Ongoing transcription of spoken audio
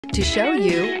To show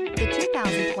you the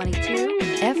 2022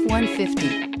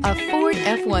 F-150. A Ford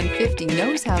F-150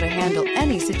 knows how to handle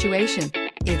any situation.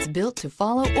 It's built to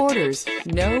follow orders,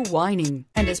 no whining,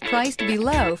 and is priced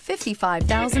below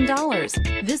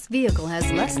 $55,000. This vehicle has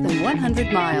less than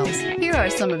 100 miles. Here are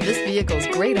some of this vehicle's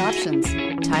great options: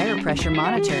 tire pressure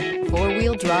monitor,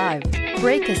 four-wheel drive,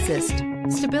 brake assist,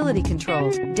 stability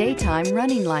control, daytime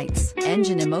running lights,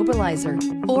 engine immobilizer,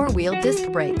 four-wheel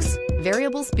disc brakes,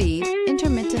 variable speed,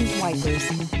 intermittent wipers,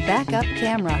 backup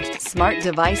camera, smart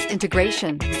device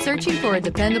integration. Searching for a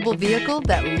dependable vehicle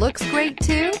that looks great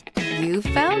too? You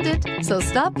found it, so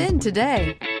stop in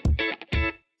today.